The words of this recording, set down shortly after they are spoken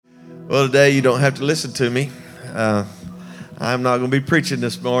Well, today you don't have to listen to me. I'm not going to be preaching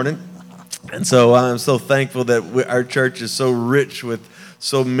this morning. And so I'm so thankful that our church is so rich with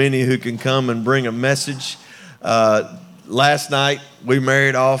so many who can come and bring a message. Last night, we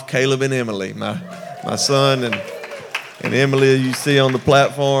married off Caleb and Emily, my son and Emily you see on the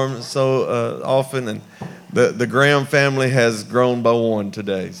platform so often. And the Graham family has grown by one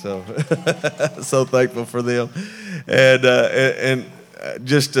today. So so thankful for them. And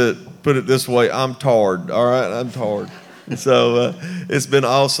just to put it this way, I'm tired. All right, I'm tired. So it's been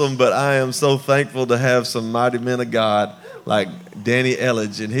awesome, but I am so thankful to have some mighty men of God like Danny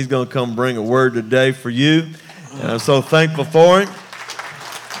Elledge, and he's going to come bring a word today for you. And I'm so thankful for him.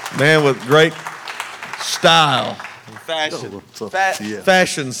 Man with great style,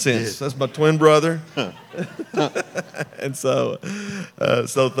 fashion sense. That's my twin brother. And so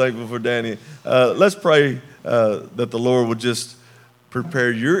thankful for Danny. Let's pray that the Lord would just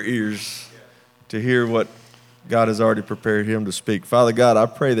prepare your ears to hear what God has already prepared him to speak. Father God, I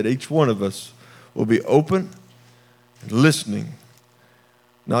pray that each one of us will be open and listening,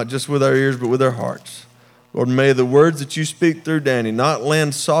 not just with our ears, but with our hearts. Lord, may the words that you speak through Danny not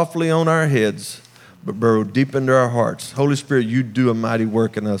land softly on our heads, but burrow deep into our hearts. Holy Spirit, you do a mighty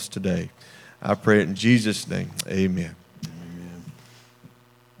work in us today. I pray it in Jesus' name. Amen.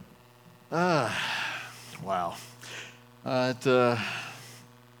 Amen. Wow. I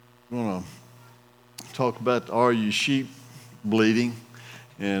want to talk about "Are You Sheep Bleating?"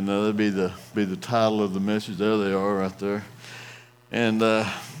 and that'd be the title of the message. There they are, right there. And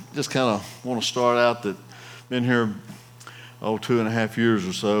just kind of want to start out that been here 2.5 years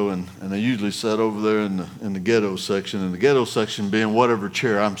or so, and they usually sit over there in the ghetto section, and the ghetto section being whatever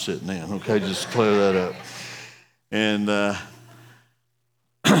chair I'm sitting in. Okay, just clear that up. And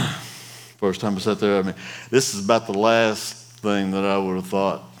first time I sat there, I mean, this is about the last thing that I would have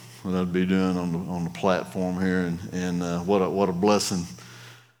thought that I'd be doing on the platform here, and what a blessing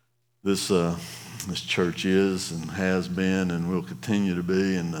this church is and has been and will continue to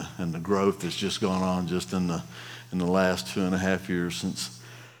be, and the growth that's just gone on just in the last 2.5 years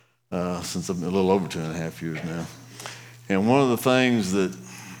since I'm a little over 2.5 years now. And one of the things that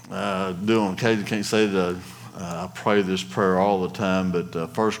I do on occasion, can't say that I pray this prayer all the time, but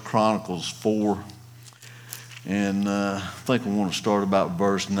 1 Chronicles 4, and I think I want to start about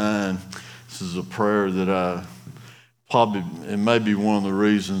verse 9. This is a prayer that it may be one of the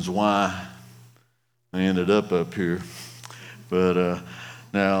reasons why I ended up here. But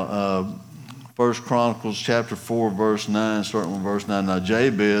now, 1 Chronicles chapter 4, verse 9, starting with verse 9. Now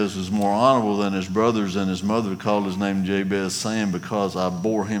Jabez was more honorable than his brothers, and his mother called his name Jabez, saying, because I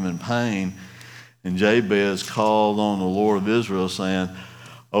bore him in pain. And Jabez called on the Lord of Israel, saying,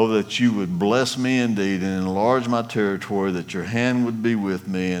 oh, that you would bless me indeed and enlarge my territory, that your hand would be with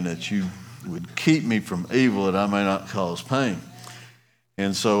me, and that you would keep me from evil, that I may not cause pain.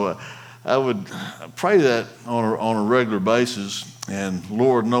 And so I would pray that on a regular basis. And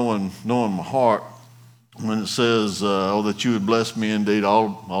Lord, knowing my heart, when it says, oh, that you would bless me indeed,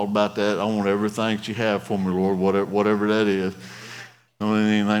 all about that. I want everything that you have for me, Lord, whatever that is. Don't want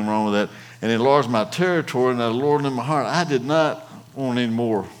anything wrong with that. And enlarge my territory. Now, Lord, in my heart, I did not want any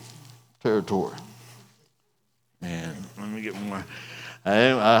more territory. And let me get more.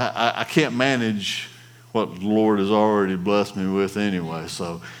 I can't manage what the Lord has already blessed me with anyway.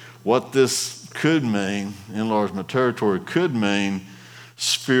 So what this could mean, enlarge my territory, could mean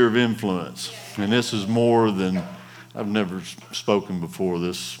sphere of influence. And this is more than, I've never spoken before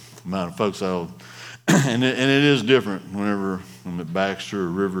this amount of folks. And it is different whenever I'm at Baxter or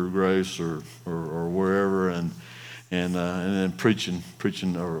River of Grace or wherever, and then preaching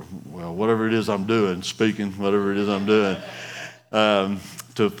or, well, whatever it is I'm doing, speaking, whatever it is I'm doing,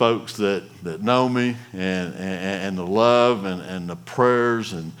 to folks that know me, and the love and the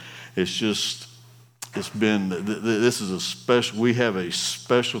prayers, and it's been, this is a special, we have a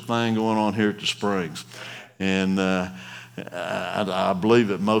special thing going on here at the Springs, and I believe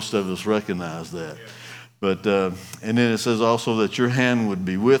that most of us recognize that. But and then it says also that your hand would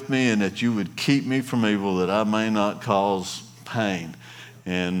be with me, and that you would keep me from evil, that I may not cause pain.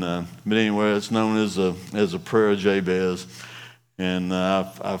 And but anyway, it's known as a prayer of Jabez, and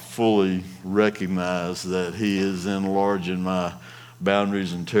I fully recognize that he is enlarging my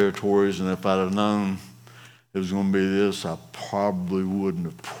boundaries and territories. And if I'd have known it was going to be this, I probably wouldn't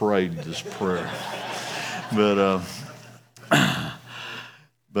have prayed this prayer.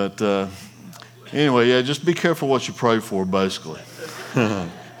 But anyway, yeah, just be careful what you pray for, basically.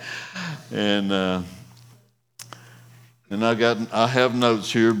 And I have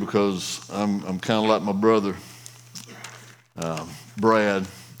notes here because I'm kind of like my brother, Brad.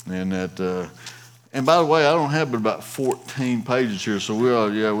 And that, and by the way, I don't have but about 14 pages here, so we ought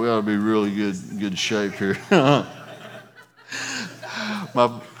to be really good shape here.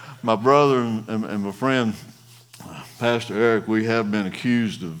 my brother and my friend, Pastor Eric, we have been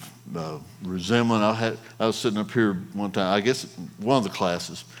accused of resentment. I was sitting up here one time, I guess one of the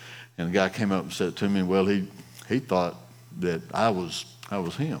classes, and a guy came up and said to me, well, he thought that I was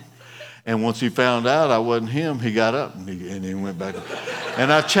him. And once he found out I wasn't him, he got up and he went back.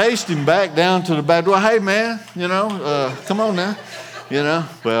 And I chased him back down to the back door. Hey, man, come on now,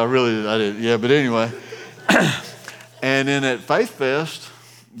 Well, I didn't. Yeah, but anyway. And then at Faith Fest,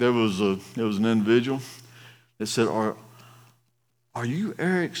 there was an individual that said, "Are you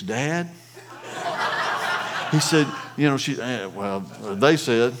Eric's dad?" He said, they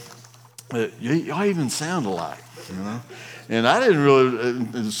said, "Y'all even sound alike, And I didn't really,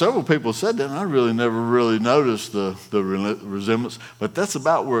 and several people said that, and I really never really noticed the resemblance, but that's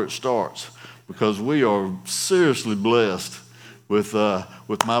about where it starts, because we are seriously blessed with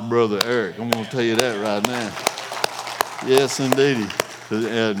my brother Eric. I'm going to tell you that right now. Yes, indeedy.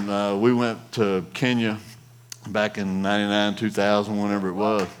 And we went to Kenya back in 99, 2000, whenever it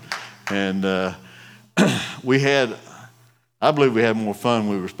was, and I believe we had more fun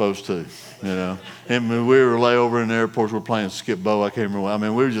than we were supposed to, And we were lay over in the airport, we were playing skip bow, I can't remember. I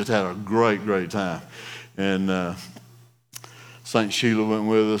mean, we just had a great time. And St. Sheila went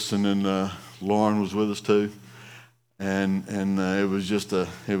with us, and then Lauren was with us too. And it was just a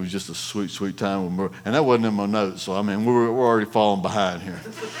sweet time. And that wasn't in my notes, so I mean, we're already falling behind here.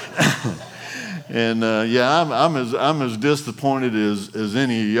 And I'm as disappointed as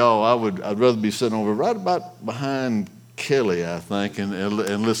any of y'all. I'd rather be sitting over right about behind Kelly, I think,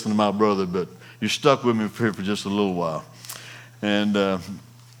 and listen to my brother, but you're stuck with me here for just a little while. And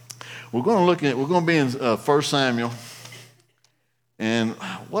we're going to be in 1 Samuel, and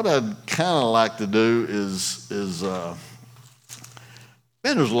what I'd kind of like to do is man,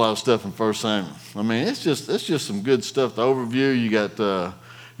 there's a lot of stuff in 1 Samuel. I mean, it's just some good stuff. The overview,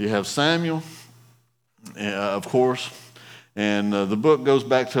 you have Samuel, of course, and the book goes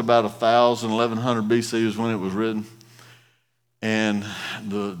back to about 1100 BC is when it was written. And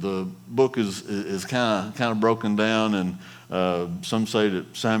the book is kind of broken down, and some say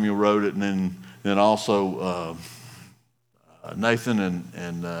that Samuel wrote it, and then also Nathan and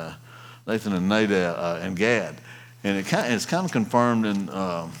Nadab and Gad, and it's kind of confirmed in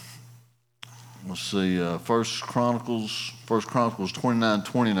 1 Chronicles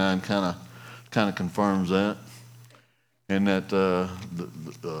 29:29 kind of confirms that, and that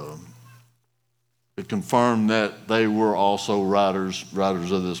it confirmed that they were also writers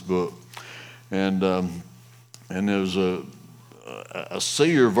of this book, and there's a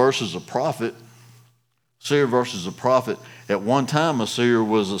seer versus a prophet. Seer versus a prophet. At one time, a seer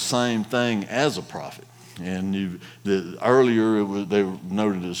was the same thing as a prophet, and earlier they were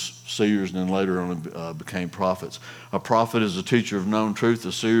noted as seers, and then later on became prophets. A prophet is a teacher of known truth.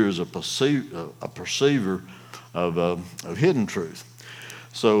 A seer is a perceiver of hidden truth.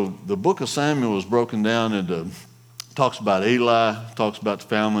 So the book of Samuel is broken down into, talks about Eli, talks about the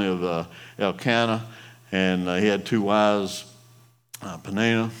family of Elkanah, and he had two wives,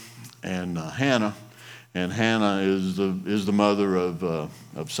 Peninnah and Hannah, and Hannah is the mother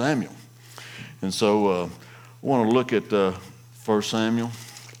of Samuel. And so I want to look at 1 Samuel,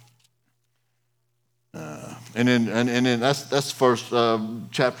 and then that's first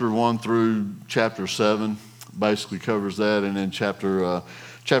chapter 1 through chapter 7. Basically covers that, and then chapter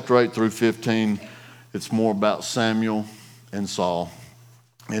 8 through 15, it's more about Samuel and Saul,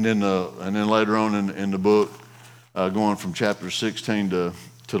 and then later on in the book, going from chapter 16 to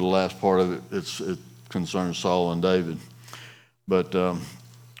the last part of it, it concerns Saul and David. But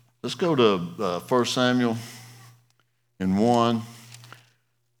let's go to 1 Samuel in 1,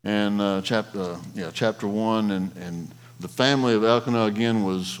 and chapter 1, and the family of Elkanah again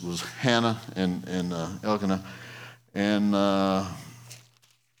was Hannah and Elkanah, and let's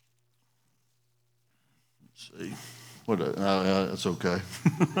see, that's okay.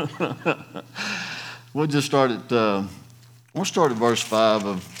 We'll just start at verse 5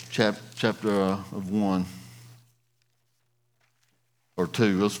 of chapter of 1 or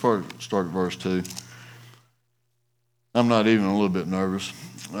 2. Let's start at verse 2. I'm not even a little bit nervous.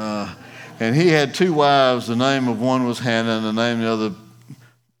 And he had two wives. The name of one was Hannah, and the name of the other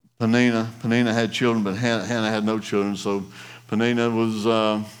Peninnah. Peninnah had children, but Hannah had no children. So Peninnah was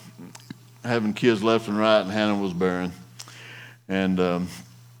having kids left and right, and Hannah was barren. And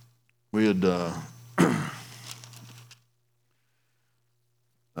we had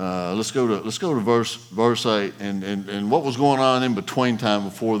let's go to verse 8. And what was going on in between time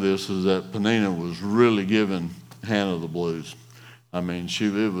before this is that Peninnah was really giving Hannah the blues. I mean,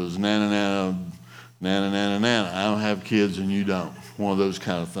 it was nana, nana, nana, nana, nana. I don't have kids and you don't. One of those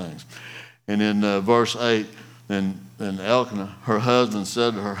kind of things. And in verse 8, then Elkanah, her husband,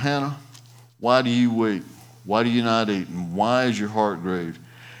 said to her, Hannah, why do you weep? Why do you not eat? And why is your heart grieved?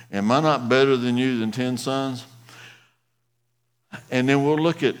 Am I not better than you than 10 sons? And then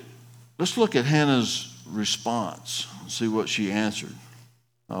let's look at Hannah's response and see what she answered.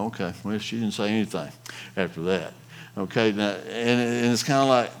 Oh, okay, well, she didn't say anything after that. Okay, now, and it's kind of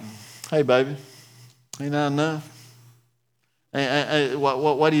like, hey, baby, ain't that enough?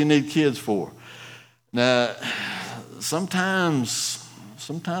 What do you need kids for? Now, sometimes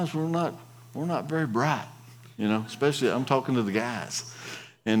we're not very bright, especially I'm talking to the guys.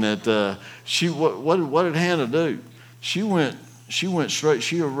 And that what did Hannah do? She went straight.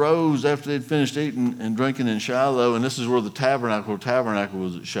 She arose after they'd finished eating and drinking in Shiloh, and this is where the tabernacle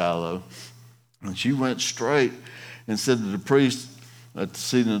was at Shiloh. And she went straight and said to the priest at the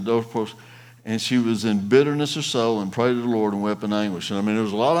seat of the doorpost, and she was in bitterness of soul and prayed to the Lord and wept in anguish. And I mean, there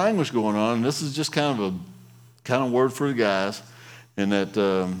was a lot of anguish going on, and this is just kind of word for the guys, and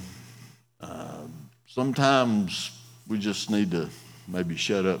that sometimes we just need to maybe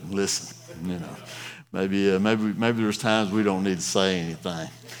shut up and listen. Maybe there's times we don't need to say anything,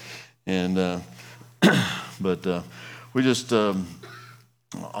 and but we just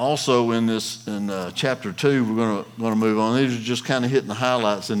also in chapter 2 we're going to move on. These are just kind of hitting the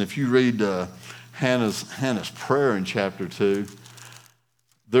highlights, and if you read Hannah's prayer in chapter 2,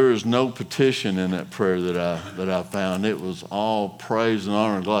 there is no petition in that prayer that I found. It was all praise and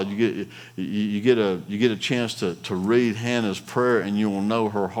honor and God. You get a chance to read Hannah's prayer, and you will know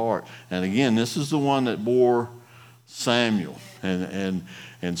her heart. And again, this is the one that bore Samuel, and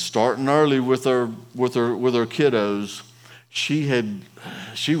starting early with her kiddos,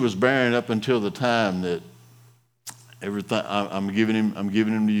 she was bearing up until the time that everything I'm giving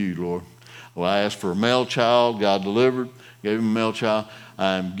him to you, Lord. Well, I asked for a male child, God delivered, gave him a male child.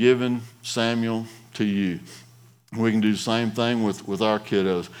 I am giving Samuel to you. We can do the same thing with our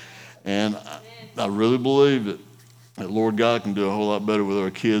kiddos. And I really believe that Lord God can do a whole lot better with our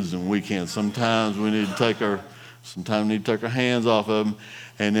kids than we can. Sometimes we need to take our hands off of them.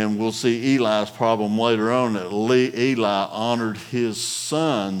 And then we'll see Eli's problem later on, that Eli honored his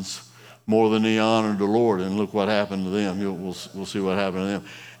sons more than he honored the Lord. And look what happened to them. We'll see what happened to them.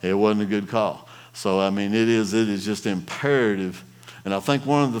 It wasn't a good call. So, I mean, it is just imperative. And I think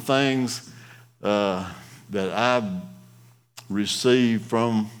one of the things that I received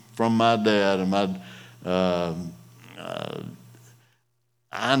from my dad, and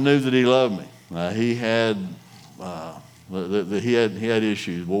I knew that he loved me. He had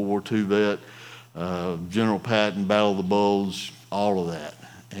issues. World War II vet, General Patton, Battle of the Bulge, all of that.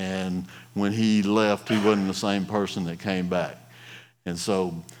 And when he left, he wasn't the same person that came back. And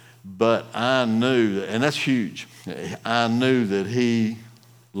so, but I knew, and that's huge, I knew that he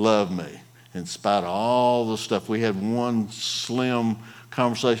loved me in spite of all the stuff. We had one slim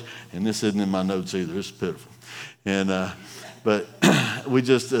conversation, and this isn't in my notes either. It's pitiful. And but we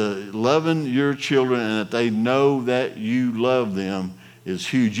just loving your children, and that they know that you love them is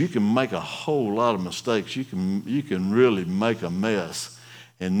huge. You can make a whole lot of mistakes. You can really make a mess,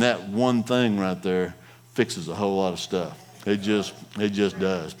 and that one thing right there fixes a whole lot of stuff. It just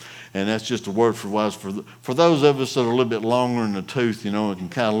does. And that's just a word for wise for those of us that are a little bit longer in the tooth, and can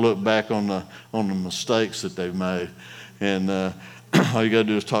kind of look back on the mistakes that they've made. And all you got to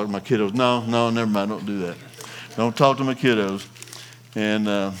do is talk to my kiddos. No, never mind. Don't do that. Don't talk to my kiddos. And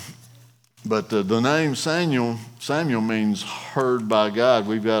but the name Samuel means heard by God.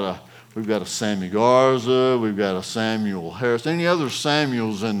 We've got a Sammy Garza. We've got a Samuel Harris. Any other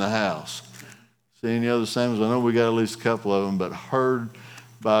Samuels in the house? See any other Samuels? I know we got at least a couple of them, but heard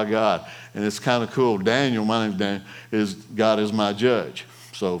by God. And it's kind of cool. Daniel, my name's Daniel, is God is my judge.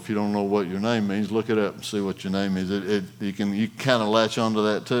 So if you don't know what your name means, look it up and see what your name is. You can kind of latch onto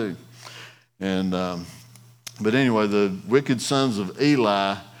that too. And but anyway, the wicked sons of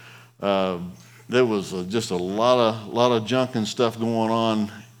Eli, there was just a lot of junk and stuff going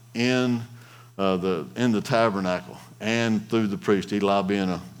on in the tabernacle and through the priest. Eli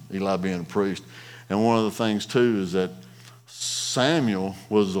being a priest. And one of the things too is that Samuel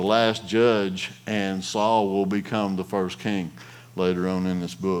was the last judge, and Saul will become the first king later on in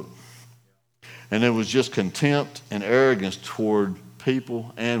this book. And it was just contempt and arrogance toward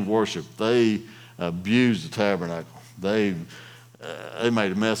people and worship. They abused the tabernacle. They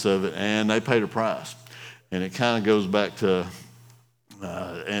made a mess of it, and they paid a price. And it kind of goes back to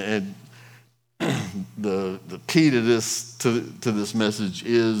And the key to this message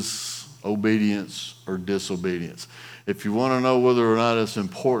is obedience or disobedience. If you want to know whether or not it's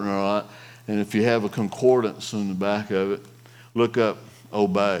important or not, and if you have a concordance in the back of it, look up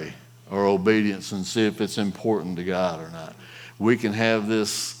obey or obedience and see if it's important to God or not. We can have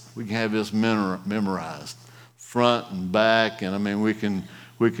this memorized front and back, and I mean we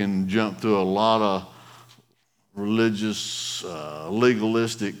can jump through a lot of religious,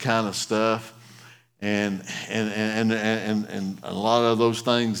 legalistic kind of stuff, and a lot of those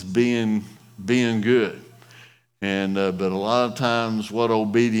things being good, but a lot of times what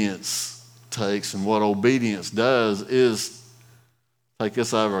obedience takes and what obedience does is take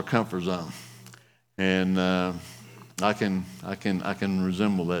us out of our comfort zone, and I can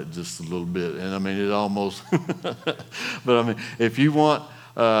resemble that just a little bit, and I mean it almost, but I mean if you want.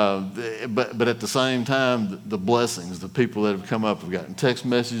 But at the same time, the blessings, the people that have come up, have gotten text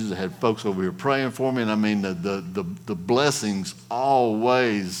messages, I had folks over here praying for me, and I mean the blessings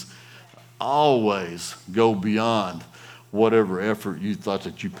always go beyond whatever effort you thought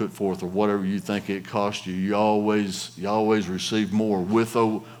that you put forth or whatever you think it cost you. You always receive more with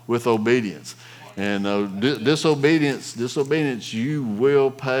obedience, and disobedience you will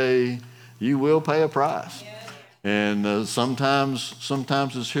pay a price. And sometimes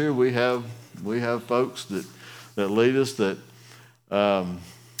it's here we have folks that lead us that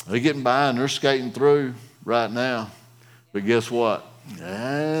they're getting by and they're skating through right now, but guess what?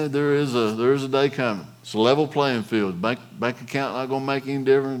 There is a day coming. It's a level playing field. Bank account not going to make any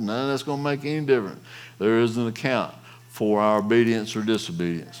difference. None of that's going to make any difference. There is an account for our obedience or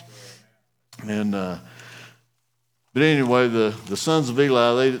disobedience. And but anyway, the sons of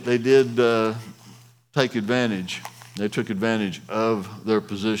Eli they did. Take advantage. They took advantage of their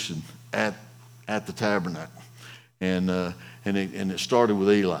position at the tabernacle, and it started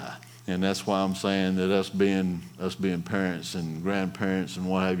with Eli, and that's why I'm saying that us being parents and grandparents and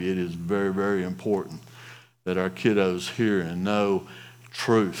what have you, it is very, very important that our kiddos hear and know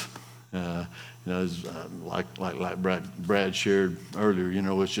truth. Like Brad shared earlier.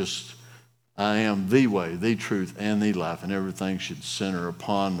 It's just. I am the way, the truth, and the life, and everything should center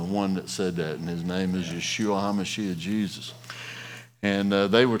upon the one that said that, and his name is Yeshua HaMashiach, Jesus. And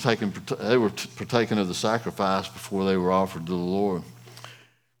they were partaking of the sacrifice before they were offered to the Lord.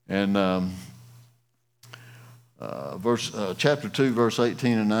 And chapter 2, verse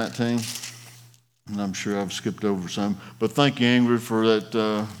 18 and 19, and I'm sure I've skipped over some, but thank you, Ingrid, for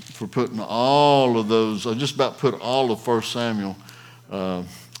that, for putting all of those. I just about put all of 1 Samuel.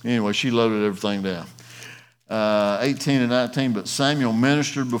 Anyway, she loaded everything down. 18 and 19, but Samuel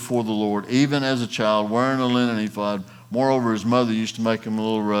ministered before the Lord, even as a child, wearing a linen ephod. Moreover, his mother used to make him a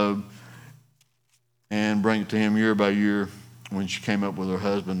little robe and bring it to him year by year when she came up with her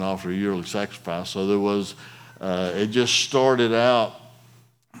husband and offered a yearly sacrifice. So there was, it just started out,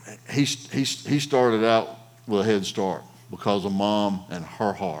 he started out with a head start because of mom and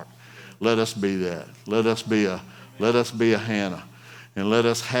her heart. Let us be that. Let us be a Hannah. And let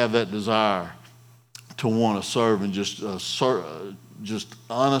us have that desire to want to serve and just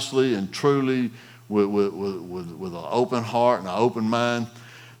honestly and truly with an open heart and an open mind.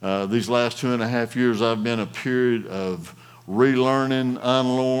 These last 2.5 years, I've been a period of relearning,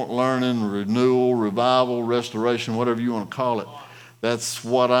 unlearning, renewal, revival, restoration, whatever you want to call it. That's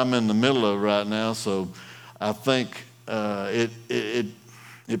what I'm in the middle of right now. So I think it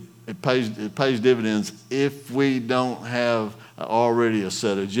pays dividends if we don't have already a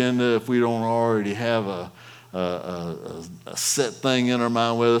set agenda, if we don't already have a set thing in our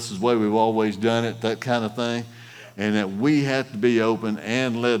mind, well, this is the way we've always done it, that kind of thing, and that we have to be open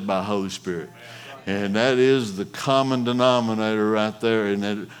and led by Holy Spirit. And that is the common denominator right there. And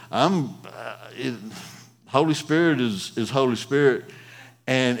that Holy Spirit is Holy Spirit.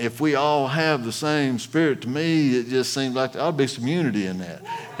 And if we all have the same spirit, to me, it just seems like there ought to be some unity in that.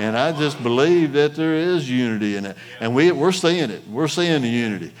 And I just believe that there is unity in it. And we're seeing it. We're seeing the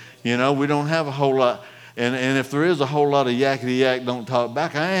unity. We don't have a whole lot. And if there is a whole lot of yakety yak, don't talk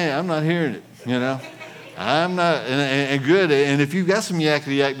back, I'm not hearing it, I'm not, and good. And if you've got some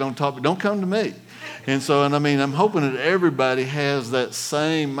yakety yak, don't talk, don't come to me. And so, I'm hoping that everybody has that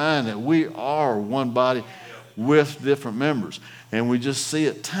same mind, that we are one body with different members. And we just see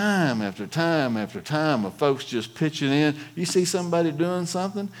it time after time after time of folks just pitching in. You see somebody doing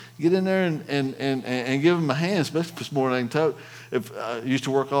something, get in there and give them a hand, especially if it's more than they can tote. I used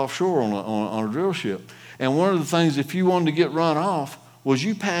to work offshore on a drill ship. And one of the things, if you wanted to get run off, was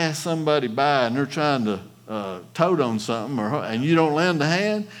you pass somebody by and they're trying to tote on something, and you don't lend a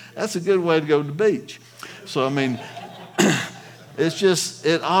hand, that's a good way to go to the beach. So,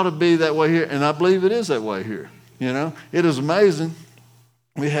 it ought to be that way here, and I believe it is that way here. It is amazing.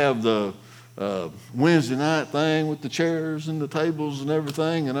 We have the Wednesday night thing with the chairs and the tables and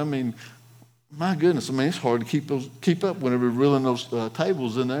everything, and I mean, my goodness, it's hard to keep up whenever we're reeling those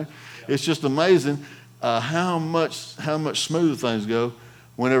tables in there. It's just amazing how much smoother things go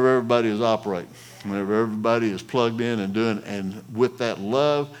whenever everybody is operating, whenever everybody is plugged in and doing, and with that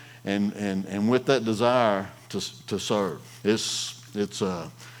love and with that desire to serve. This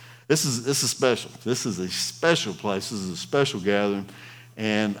is special. This is a special place. This is a special gathering,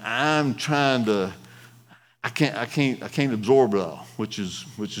 and I'm trying to. I can't absorb it all, which is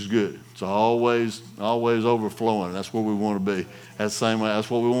good. It's always overflowing. That's where we want to be. That's the same way.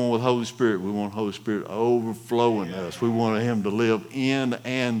 That's what we want with Holy Spirit. We want Holy Spirit overflowing us. We want Him to live in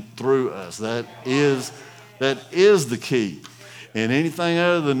and through us. That is the key. And anything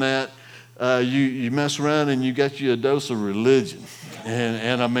other than that, you mess around and you got you a dose of religion.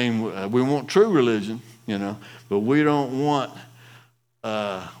 And I mean, we want true religion, but we don't want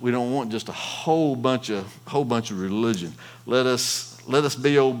just a whole bunch of religion. Let us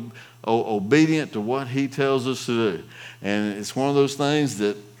be obedient to what He tells us to do. And it's one of those things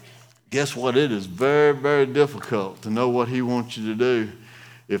that, guess what? It is very, very difficult to know what He wants you to do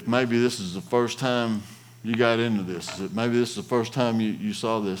if maybe this is the first time you got into this. Maybe this is the first time you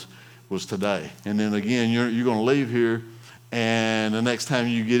saw this was today. And then again, you're going to leave here, and the next time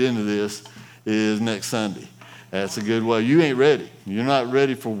you get into this is next Sunday. That's a good way. You ain't ready. You're not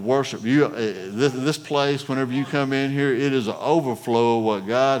ready for worship. This place, whenever you come in here, it is an overflow of what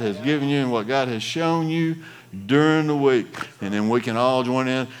God has given you and what God has shown you during the week. And then we can all join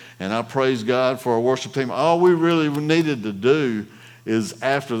in, and I praise God for our worship team. All we really needed to do is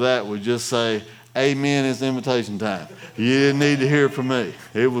after that we just say, amen, it's invitation time. You didn't need to hear from me.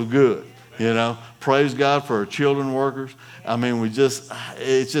 It was good. Praise God for our children workers. I mean,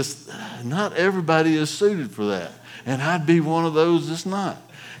 it's just, not everybody is suited for that. And I'd be one of those that's not.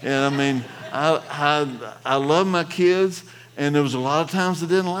 And I mean, I love my kids, and there was a lot of times I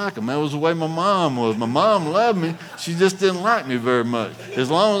didn't like them. That was the way my mom was. My mom loved me. She just didn't like me very much.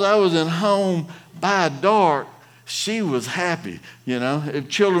 As long as I was at home by dark, she was happy, if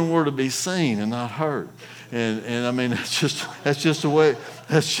children were to be seen and not heard. And I mean, that's just the way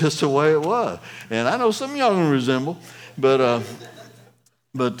it was. And I know some of y'all can resemble, but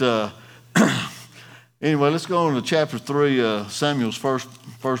anyway, let's go on to chapter 3, Samuel's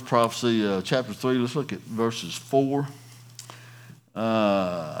first prophecy, chapter 3. Let's look at verses 4.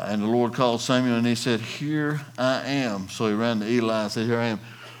 And the Lord called Samuel, and he said, "Here I am." So he ran to Eli and said, "Here I am."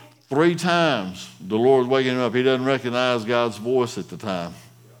 3 times the Lord's waking him up. He doesn't recognize God's voice at the time.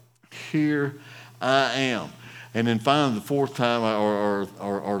 Here I am. And then finally the 4th time or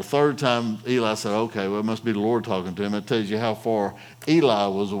the 3rd time, Eli said, okay, well, it must be the Lord talking to him. It tells you how far Eli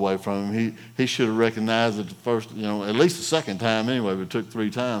was away from him. He should have recognized it the first, at least the 2nd time anyway, but it took 3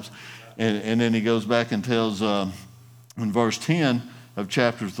 times. And then he goes back and tells in verse 10 of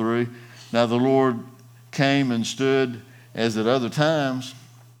chapter 3, now the Lord came and stood as at other times,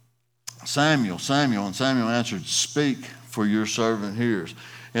 Samuel, Samuel. And Samuel answered, speak, for your servant hears.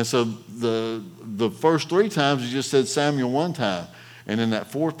 And so the first 3 times he just said Samuel 1 time. And then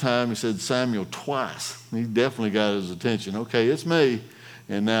that 4th time he said Samuel twice. He definitely got his attention. Okay, it's me.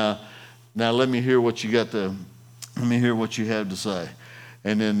 And now let me hear what you have to say.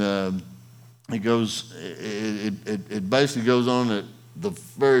 And then it basically goes on that the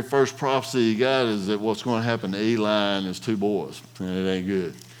very first prophecy he got is that what's going to happen to Eli and his 2 boys. And it ain't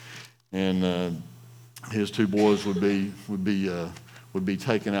good. And his 2 boys would be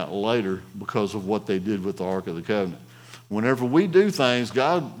taken out later because of what they did with the Ark of the Covenant. Whenever we do things,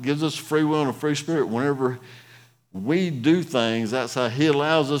 God gives us free will and a free spirit. Whenever we do things, that's how He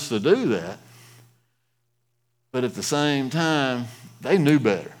allows us to do that. But at the same time, they knew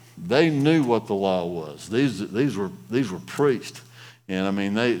better. They knew what the law was. These were priests. And I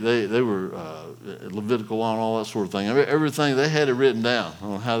mean, they were Levitical law and all that sort of thing. Everything, they had it written down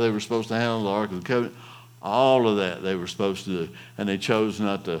on how they were supposed to handle the Ark of the Covenant. All of that they were supposed to do, and they chose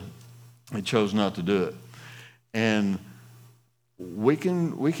not to do it. And we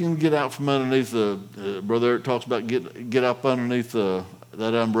can get out from underneath Brother Eric talks about get up underneath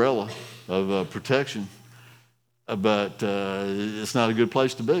that umbrella of protection, but it's not a good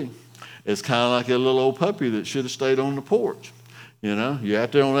place to be. It's kind of like a little old puppy that should have stayed on the porch. You're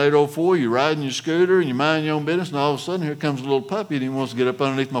out there on 804, you're riding your scooter and you mind your own business, and all of a sudden here comes a little puppy and he wants to get up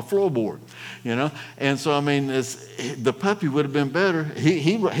underneath my floorboard, And so, I mean, the puppy would have been better.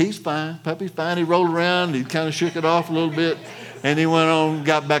 He's fine. Puppy's fine. He rolled around. He kind of shook it off a little bit. And he went on,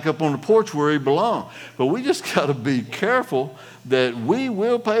 got back up on the porch where he belonged. But we just got to be careful that we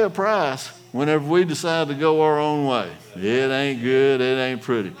will pay a price whenever we decide to go our own way. It ain't good. It ain't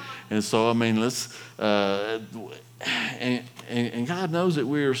pretty. And so, I mean, and God knows that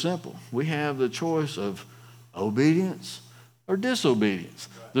we are simple. We have the choice of obedience or disobedience.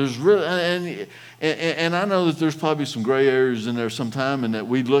 There's really, and I know that there's probably some gray areas in there sometime, and that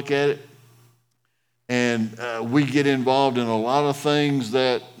we look at it and we get involved in a lot of things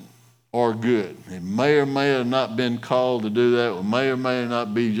that are good. It may or may have not been called to do that, or may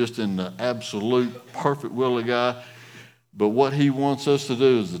not be just in the absolute perfect will of God. But what he wants us to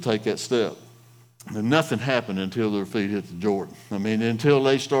do is to take that step. And nothing happened until their feet hit the Jordan. I mean, until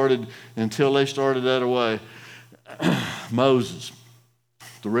they started that away. Moses,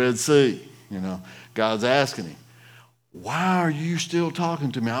 the Red Sea, God's asking him, why are you still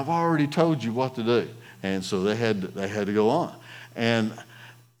talking to me? I've already told you what to do. And so they had to go on. And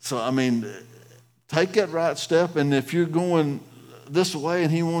so, I mean, take that right step. And if you're going this way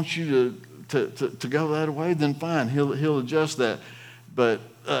and he wants you to go that way, then fine, he'll adjust that. But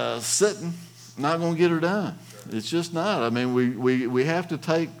sitting, not going to get her done. It's just not. I mean, we have to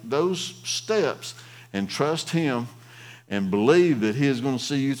take those steps and trust him and believe that he is going to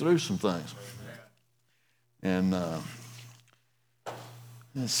see you through some things. And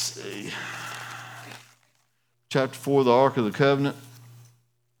let's see. Chapter 4, the Ark of the Covenant.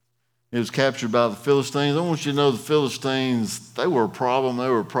 It was captured by the Philistines. I want you to know the Philistines, they were a problem. They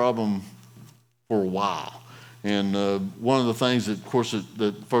were a problem for a while. And one of the things that, of course,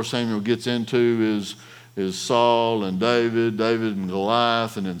 that 1 Samuel gets into is Saul and David and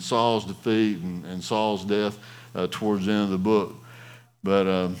Goliath, and then Saul's defeat and Saul's death towards the end of the book. But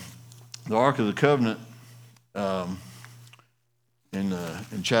the Ark of the Covenant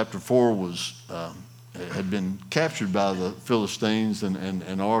in chapter 4 had been captured by the Philistines, and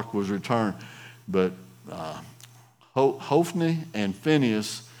the Ark was returned. But Hophni and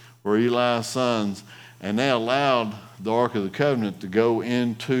Phinehas were Eli's sons, and they allowed the Ark of the Covenant to go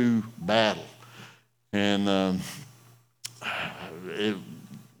into battle. And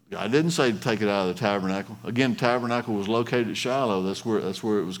I didn't say to take it out of the tabernacle. Again, the tabernacle was located at Shiloh. That's where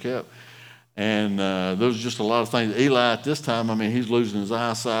it was kept. And there was just a lot of things. Eli at this time, I mean, he's losing his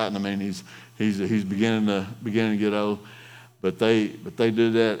eyesight, and I mean, he's beginning to get old. But they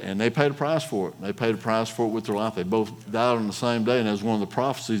did that, and they paid a price for it. They paid a price for it with their life. They both died on the same day, and that was one of the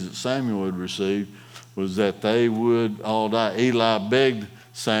prophecies that Samuel had received, was that they would all die. Eli begged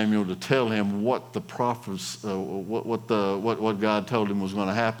Samuel to tell him what the prophets, what God told him was going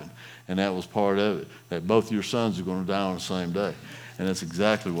to happen, and that was part of it. That both your sons are going to die on the same day, and that's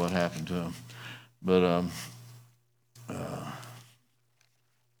exactly what happened to him. But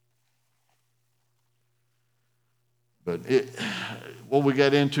what we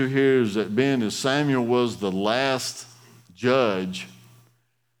got into here is that being as Samuel was the last judge,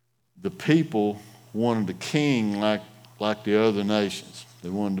 the people wanted a king like the other nations. They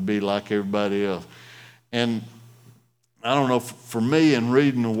wanted to be like everybody else. And I don't know, for me in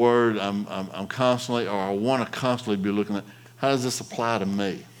reading the Word, I'm constantly, or I want to constantly be looking at, how does this apply to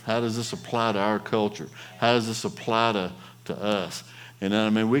me? How does this apply to our culture? How does this apply to us? And I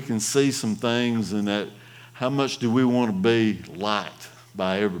mean, we can see some things in that, how much do we want to be liked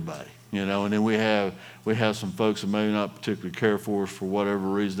by everybody? And then we have some folks that may not particularly care for us for whatever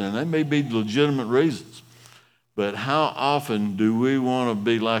reason, and they may be legitimate reasons. But how often do we want to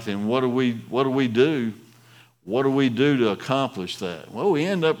be liked, and what do we do? What do we do to accomplish that? Well, we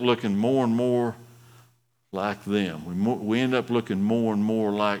end up looking more and more like them. We end up looking more and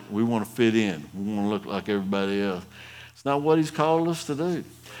more like we want to fit in. We want to look like everybody else. It's not what he's called us to do.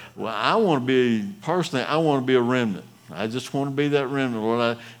 Well, I want to be a remnant. I just want to be that remnant,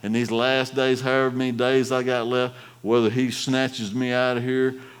 Lord. In these last days, however many days I got left, whether he snatches me out of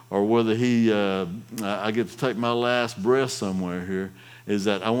here or whether I get to take my last breath somewhere here, is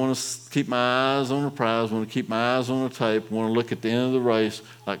that I want to keep my eyes on the prize, I want to keep my eyes on the tape, I want to look at the end of the race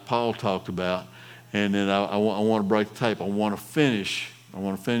like Paul talked about, and then I want to break the tape. I want to finish, and I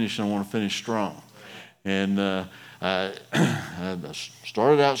want to finish strong. And I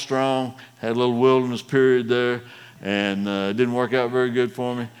started out strong, had a little wilderness period there, and it didn't work out very good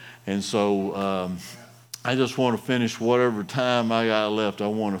for me. And so I just want to finish whatever time I got left. I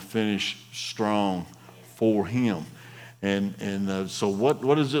want to finish strong for him. And so what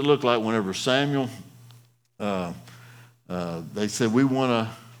does it look like whenever Samuel, they said, we want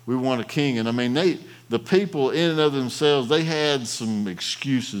a king. And I mean, the people in and of themselves, they had some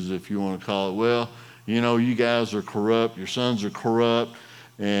excuses, if you want to call it. Well, you guys are corrupt, your sons are corrupt,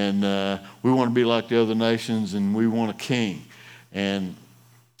 and we want to be like the other nations, and we want a king. And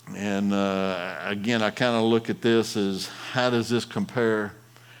again, I kind of look at this as how does this compare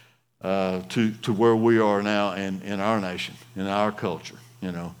to where we are now in our nation, in our culture.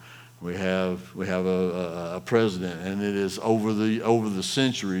 You know, we have a president, and it is over the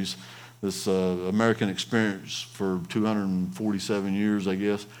centuries, this American experience for 247 years, I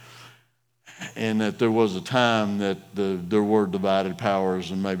guess, and that there was a time that there were divided powers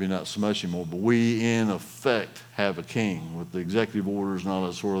and maybe not so much anymore, but we in effect have a king with the executive orders and all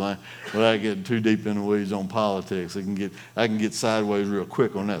that sort of thing. Without getting too deep in the weeds on politics, I can get sideways real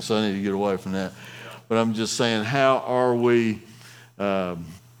quick on that, so I need to get away from that. But I'm just saying, how are we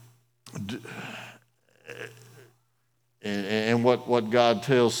and what God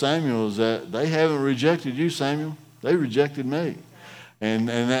tells Samuel is that they haven't rejected you, Samuel. They rejected me. And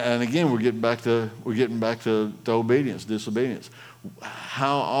again, we're getting back to obedience, disobedience.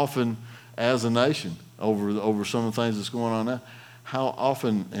 How often, as a nation, over some of the things that's going on now, how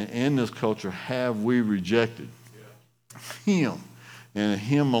often in this culture have we rejected Him and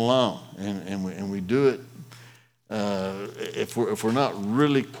Him alone? And we do it if we're not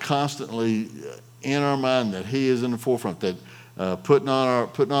really constantly in our mind that He is in the forefront, that putting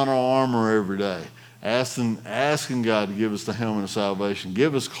on our armor every day. Asking God to give us the helmet of salvation,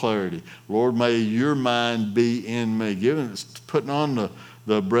 give us clarity. Lord, may your mind be in me. Putting on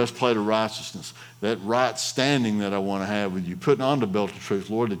the breastplate of righteousness, that right standing that I want to have with you. Putting on the belt of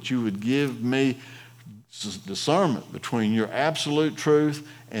truth, Lord, that you would give me discernment between your absolute truth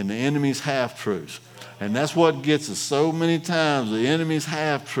and the enemy's half-truths. And that's what gets us so many times. The enemy's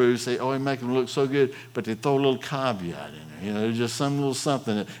half-truths, they make them look so good, but they throw a little caveat in there. You know, there's just some little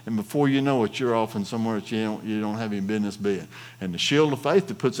something, and before you know it, you're off in somewhere that you don't have any business being. And the shield of faith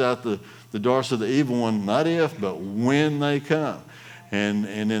that puts out the darts of the evil one, not if, but when they come. And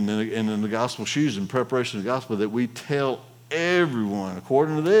in the gospel shoes, in preparation of the gospel, that we tell everyone,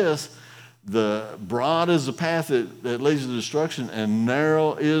 according to this, the broad is the path that leads to destruction, and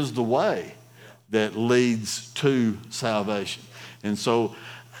narrow is the way that leads to salvation. And so,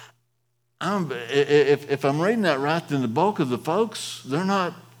 if I'm reading that right, then the bulk of the folks, they're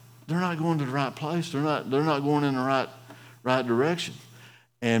not going to the right place. They're not going in the right direction.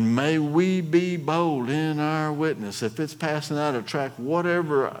 And may we be bold in our witness. If it's passing out a tract,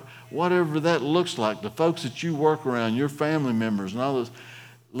 whatever that looks like, the folks that you work around, your family members and all this,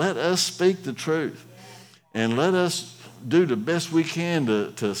 let us speak the truth. And let us do the best we can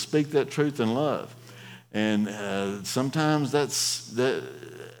to speak that truth in love. And sometimes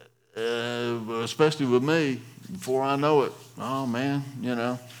especially with me, before I know it, oh man, you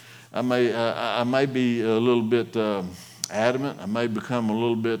know, I may be a little bit adamant. I may become a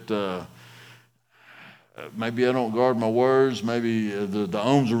little bit, maybe I don't guard my words. Maybe the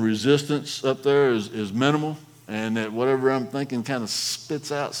ohms of resistance up there is minimal, and that whatever I'm thinking kind of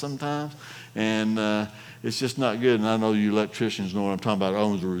spits out sometimes, and it's just not good. And I know you electricians know what I'm talking about,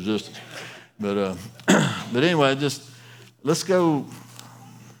 ohms of resistance. But anyway, just let's go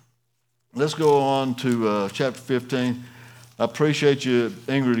on to chapter 15. I appreciate you,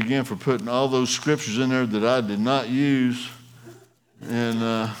 Ingrid, again for putting all those scriptures in there that I did not use. And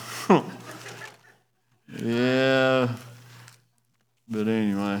yeah, but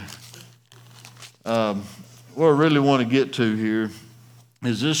anyway, what I really want to get to here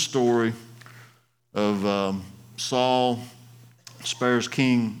is this story of Saul spares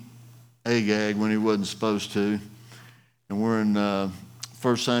King Agag when he wasn't supposed to. And we're in 1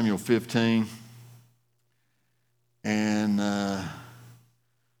 Samuel 15. And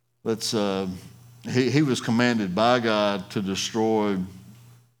he was commanded by God to destroy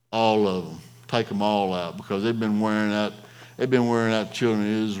all of them, take them all out, because they've been wearing out the children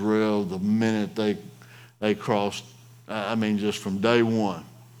of Israel the minute they crossed. I mean, just from day one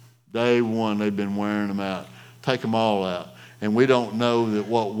they've been wearing them out. Take them all out. And we don't know that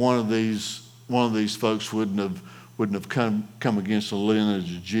what one of these folks wouldn't have come against the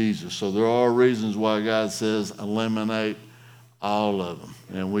lineage of Jesus. So there are reasons why God says eliminate all of them.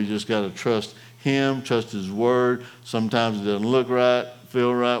 And we just got to trust Him, trust His word. Sometimes it doesn't look right,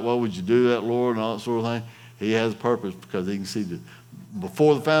 feel right. Why would you do that, Lord? And all that sort of thing. He has a purpose, because He can see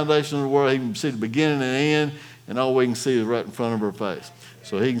before the foundation of the world, He can see the beginning and the end, and all we can see is right in front of our face.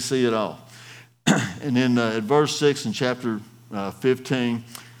 So He can see it all. And then at verse 6 in chapter 15,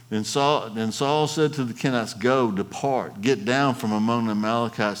 Then Saul said to the Kenites, "Go, depart, get down from among the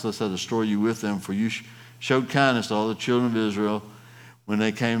Amalekites, lest I destroy you with them. For you showed kindness to all the children of Israel when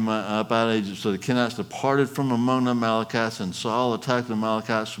they came up out of Egypt." So the Kenites departed from among the Amalekites, and Saul attacked the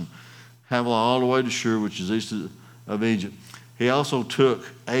Amalekites from Havilah all the way to Shur, which is east of Egypt. He also took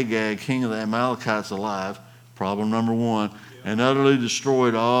Agag, king of the Amalekites, alive, Problem number one. And utterly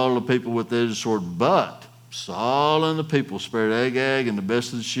destroyed all the people with the edge of the sword. But Saul and the people spared Agag and the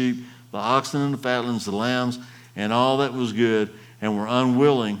best of the sheep, the oxen and the fatlings, the lambs, and all that was good, and were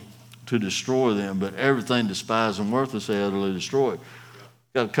unwilling to destroy them. But everything despised and worthless they utterly destroyed.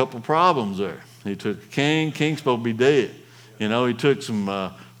 Got a couple problems there. He took a king. King's supposed to be dead. He took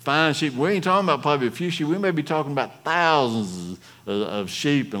some fine sheep. We ain't talking about probably a few sheep. We may be talking about thousands of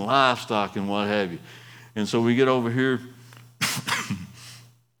sheep and livestock and what have you. And so we get over here.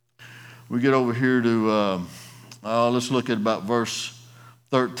 To, let's look at about verse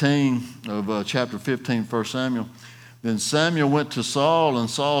 13 of chapter 15, 1 Samuel. Then Samuel went to Saul, and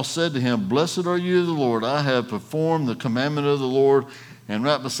Saul said to him, Blessed are you, the Lord. I have performed the commandment of the Lord. And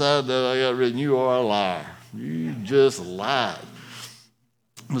right beside that, I got written, you are a liar. You just lied.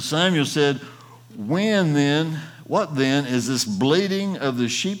 But Samuel said, what then is this bleating of the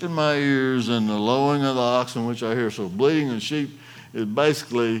sheep in my ears and the lowing of the oxen which I hear? So bleating of sheep is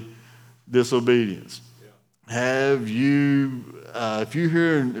basically disobedience. Yeah. Have you, if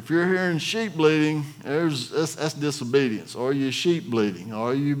you're hearing sheep bleating, that's disobedience. Are you sheep bleating?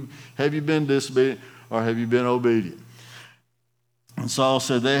 Have you been disobedient or have you been obedient? And Saul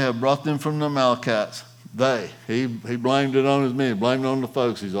said, they have brought them from the Amalekites. He blamed it on his men, blamed it on the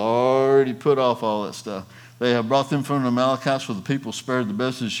folks. He's already put off all that stuff. They have brought them from the Amalekites, for the people spared the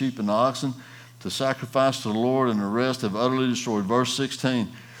best of the sheep and the oxen to sacrifice to the Lord, and the rest have utterly destroyed. Verse 16.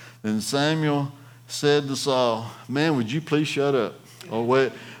 Then Samuel said to Saul, man, would you please shut up?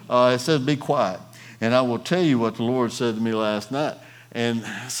 It says, be quiet. And I will tell you what the Lord said to me last night. And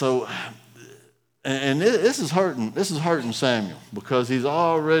so, this is hurting Samuel, because Samuel's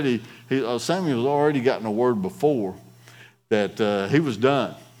already gotten a word before that he was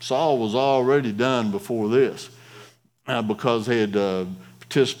done. Saul was already done before this because he had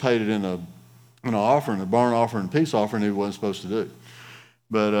participated in an offering, a burnt offering, a peace offering he wasn't supposed to do.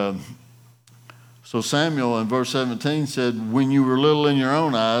 But so Samuel in verse 17 said, when you were little in your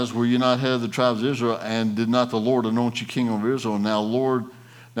own eyes, were you not head of the tribes of Israel, and did not the Lord anoint you king over Israel? Now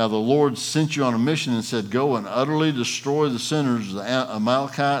the Lord sent you on a mission and said, go and utterly destroy the sinners, the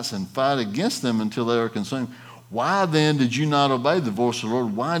Amalekites, and fight against them until they are consumed. Why then did you not obey the voice of the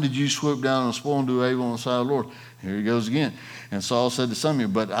Lord? Why did you swoop down and spoil and do evil on the side of the Lord? Here he goes again. And Saul said to Samuel,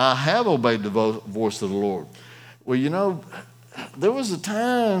 but I have obeyed the voice of the Lord. Well, there was a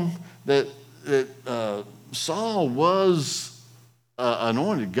time that Saul was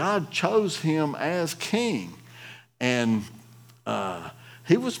anointed. God chose him as king. And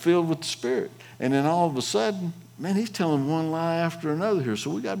he was filled with the Spirit. And then all of a sudden, man, he's telling one lie after another here. So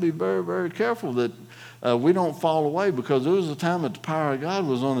we got to be very, very careful that we don't fall away, because there was a time that the power of God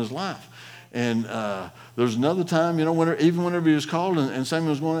was on his life. And there's another time, whenever he was called and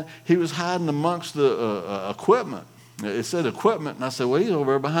Samuel was going, he was hiding amongst the equipment. It said equipment, and I said, well, he's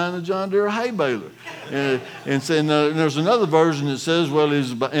over there behind the John Deere hay baler. And there's another version that says, well,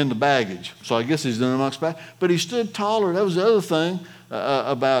 he's in the baggage. So I guess he's in amongst baggage. But he stood taller. That was the other thing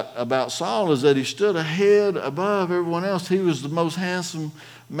about Saul, is that he stood ahead above everyone else. He was the most handsome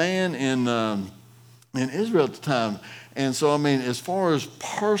man in Israel at the time. And so, as far as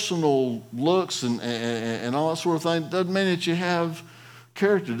personal looks and all that sort of thing, doesn't mean that you have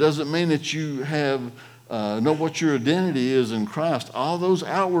character. Doesn't mean that you have know what your identity is in Christ. All those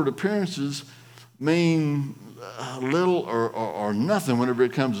outward appearances mean little or nothing whenever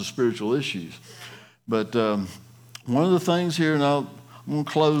it comes to spiritual issues. But one of the things here, and I'm going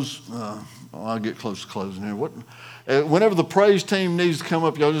to close. I'll get close to closing here. Whenever the praise team needs to come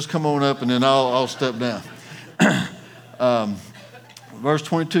up, y'all just come on up, and then I'll step down. Verse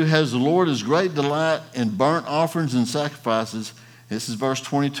 22, has the Lord his great delight in burnt offerings and sacrifices. This is verse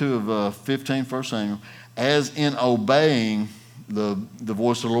 22 of 15, 1 Samuel. As in obeying the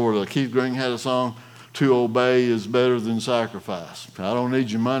voice of the Lord. Keith Green had a song, to obey is better than sacrifice. I don't need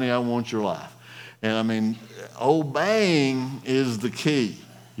your money, I want your life. And obeying is the key.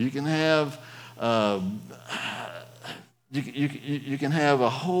 You can have you can have a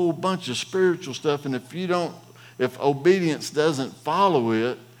whole bunch of spiritual stuff, and if obedience doesn't follow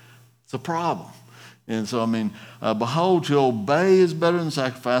it, it's a problem. And so, behold, to obey is better than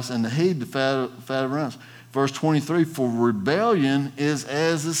sacrifice, and to heed the fat of rams. Verse 23, for rebellion is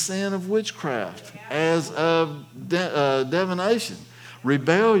as the sin of witchcraft, as of divination.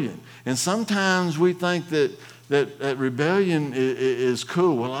 Rebellion. And sometimes we think that rebellion is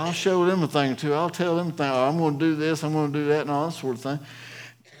cool. Well, I'll show them a thing or two. I'll tell them a thing. I'm going to do this, I'm going to do that, and all that sort of thing.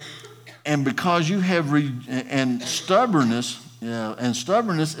 And because you have and stubbornness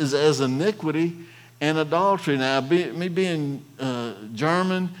is as iniquity and adultery. Now, me being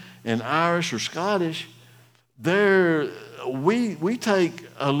German and Irish or Scottish, we take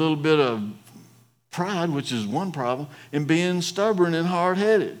a little bit of pride, which is one problem, in being stubborn and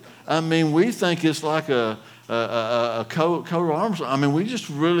hard-headed. I mean, we think it's like a coat of arms. I mean, we just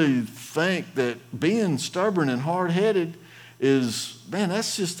really think that being stubborn and hard-headed is, man,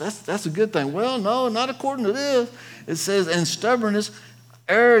 that's a good thing. Well, no, not according to this. It says, and stubbornness,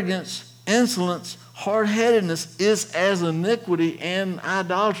 arrogance, insolence, hard-headedness is as iniquity and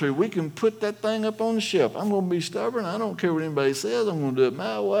idolatry. We can put that thing up on the shelf. I'm going to be stubborn. I don't care what anybody says. I'm going to do it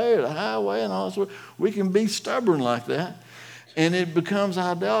my way or the highway and all that sort. We can be stubborn like that, and it becomes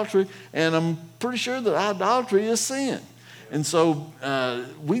idolatry. And I'm pretty sure that idolatry is sin. And so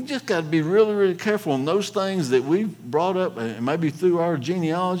we just got to be really, really careful on those things that we've brought up, and maybe through our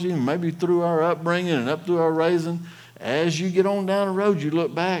genealogy, and maybe through our upbringing and up through our raising. As you get on down the road, you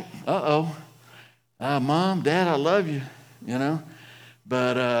look back, Mom, Dad, I love you,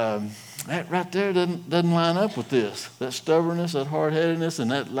 but that right there doesn't line up with this. That stubbornness, that hard-headedness,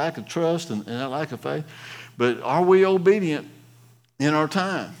 and that lack of trust and that lack of faith. But are we obedient in our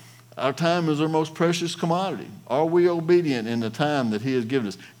time? Our time is our most precious commodity. Are we obedient in the time that He has given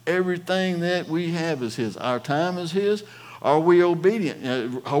us? Everything that we have is His. Our time is His. Are we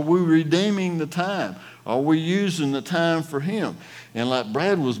obedient? Are we redeeming the time? Are we using the time for Him? And like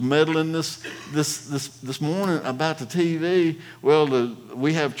Brad was meddling this morning about the TV. Well,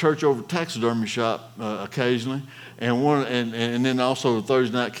 we have church over taxidermy shop occasionally, and then also the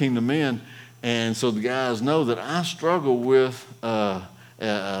Thursday night Kingdom Men. And so the guys know that I struggle with an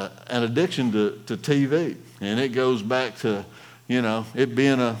addiction to TV, and it goes back to it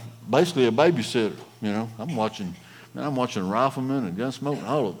being basically a babysitter. I'm watching Rifleman and Gunsmoke,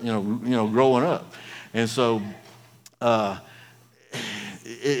 all growing up, and so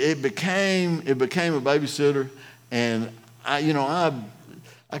it became a babysitter, and I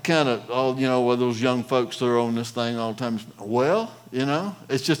kind of well, those young folks throw on this thing all the time. Well,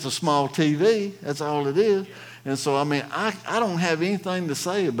 it's just a small TV. That's all it is. And so, I mean, I don't have anything to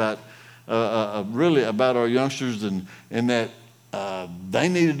say about really about our youngsters and that they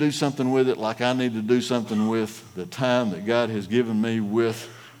need to do something with it, like I need to do something with the time that God has given me with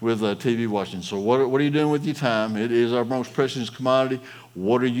TV watching. So what are you doing with your time? It is our most precious commodity.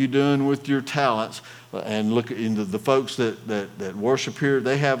 What are you doing with your talents? And look into the folks that worship here.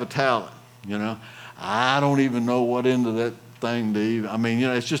 They have a talent. I don't even know what end of that thing to even. I mean,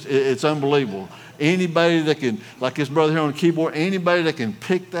 it's unbelievable. Anybody that can, like this brother here on the keyboard, anybody that can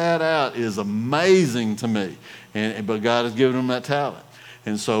pick that out is amazing to me. But God has given them that talent.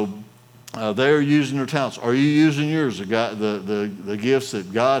 And so they're using their talents. Are you using yours? The gifts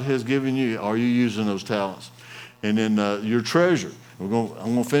that God has given you, are you using those talents? And then your treasure. I'm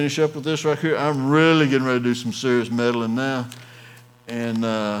going to finish up with this right here. I'm really getting ready to do some serious meddling now. And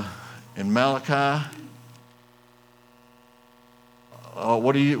in Malachi,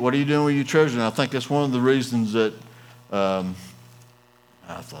 what are you doing with your treasure? And I think that's one of the reasons that I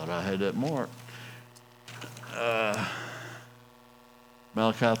thought I had that marked.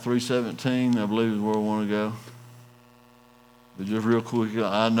 Malachi 3:17, I believe is where I want to go. But just real quick,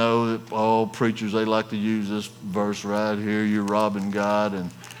 I know that all preachers, they like to use this verse right here. You're robbing God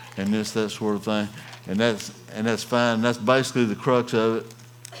and this, that sort of thing. And that's fine. That's basically the crux of it.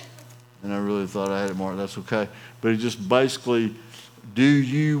 And I really thought I had it marked. That's okay. But it just basically, do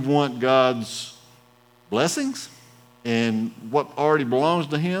you want God's blessings and what already belongs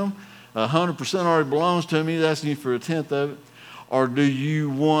to Him? 100% already belongs to Him. He's asking you for 1/10 of it. Or do you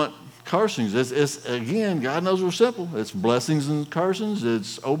want cursings? It's again, God knows we're simple. It's blessings and cursings.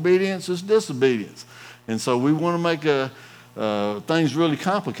 It's obedience. It's disobedience. And so we want to make things really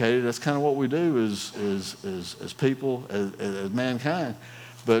complicated. That's kind of what we do as people, as mankind.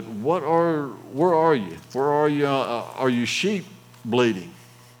 But where are you? Where are you? Are you sheep bleating?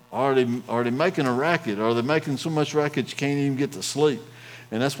 Are they making a racket? Are they making so much racket you can't even get to sleep?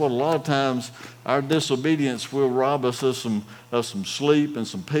 And that's what a lot of times our disobedience will rob us of some sleep and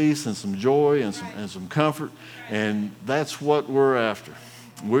some peace and some joy and some comfort. And that's what we're after.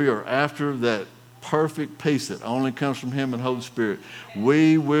 We are after that perfect peace that only comes from Him and Holy Spirit.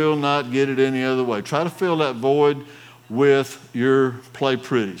 We will not get it any other way. Try to fill that void with your play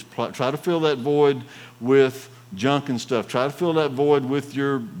pretties. Try to fill that void with junk and stuff. Try to fill that void with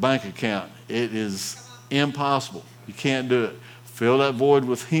your bank account. It is impossible. You can't do it. Fill that void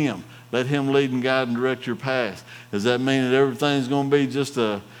with Him. Let Him lead and guide and direct your path. Does that mean that everything's going to be just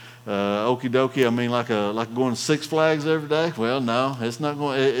a okie dokie? I mean, like going to Six Flags every day? Well, no, it's not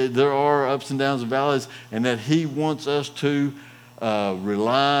going. There are ups and downs and valleys, and that He wants us to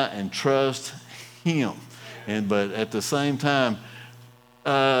rely and trust Him. But at the same time,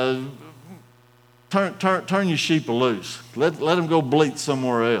 turn your sheep loose. Let them go bleat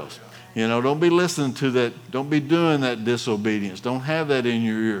somewhere else. Don't be listening to that. Don't be doing that disobedience. Don't have that in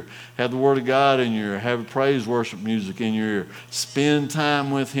your ear. Have the Word of God in your ear. Have praise worship music in your ear. Spend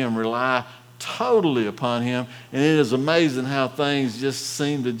time with Him. Rely totally upon Him. And it is amazing how things just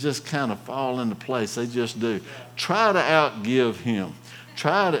seem to just kind of fall into place. They just do. Try to outgive Him.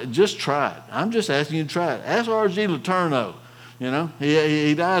 Try it. I'm just asking you to try it. Ask R.G. Letourneau.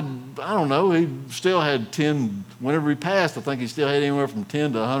 He died, I don't know, he still had 10, whenever he passed, I think he still had anywhere from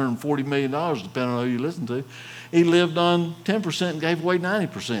 10 to $140 million, depending on who you listen to. He lived on 10% and gave away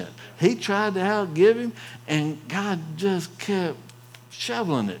 90%. He tried to outgive him, and God just kept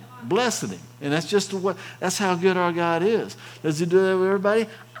shoveling it, blessing him. And that's how good our God is. Does He do that with everybody?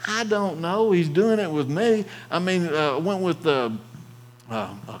 I don't know. He's doing it with me. I went with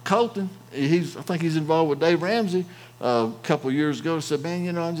Colton. I think he's involved with Dave Ramsey. A couple of years ago, said,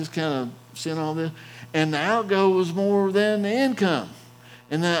 man, I'm just kind of seeing all this. And the outgo was more than the income.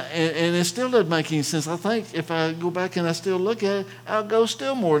 And it still doesn't make any sense. I think if I go back and I still look at it, outgo's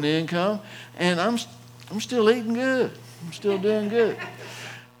still more than the income. And I'm still eating good. I'm still doing good.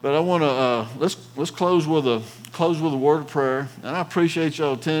 But I want to, let's close with a word of prayer. And I appreciate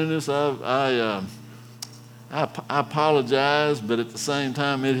y'all attending this. I apologize, but at the same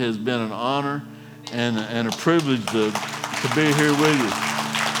time, it has been an honor and a privilege to be here with you.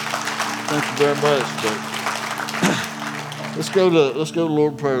 Thank you very much. But let's go to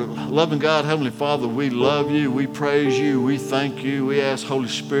Lord prayer. Loving God, Heavenly Father, we love you, we praise you, we thank you. We ask Holy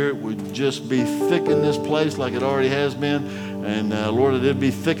Spirit would just be thick in this place like it already has been. And Lord, that it'd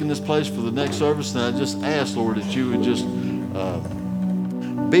be thick in this place for the next service. And I just ask, Lord, that you would just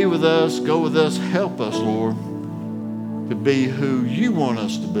be with us, go with us, help us, Lord, to be who you want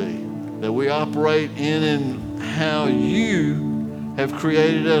us to be. That we operate in how you have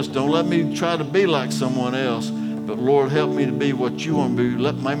created us. Don't let me try to be like someone else, but Lord, help me to be what you want to be.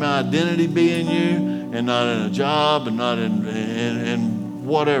 Let my identity be in you and not in a job and not in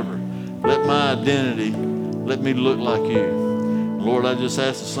whatever. Let my identity, let me look like you. Lord, I just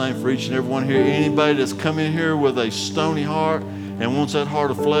ask the same for each and every one here. Anybody that's come in here with a stony heart and wants that heart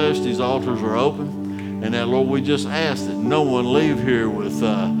of flesh, these altars are open. And that, Lord, we just ask that no one leave here with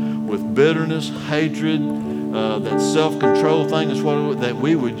bitterness, hatred, that self-control thing, that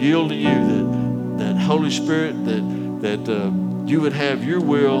we would yield to you, that Holy Spirit, that you would have your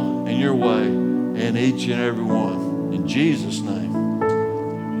will and your way in each and every one. In Jesus' name.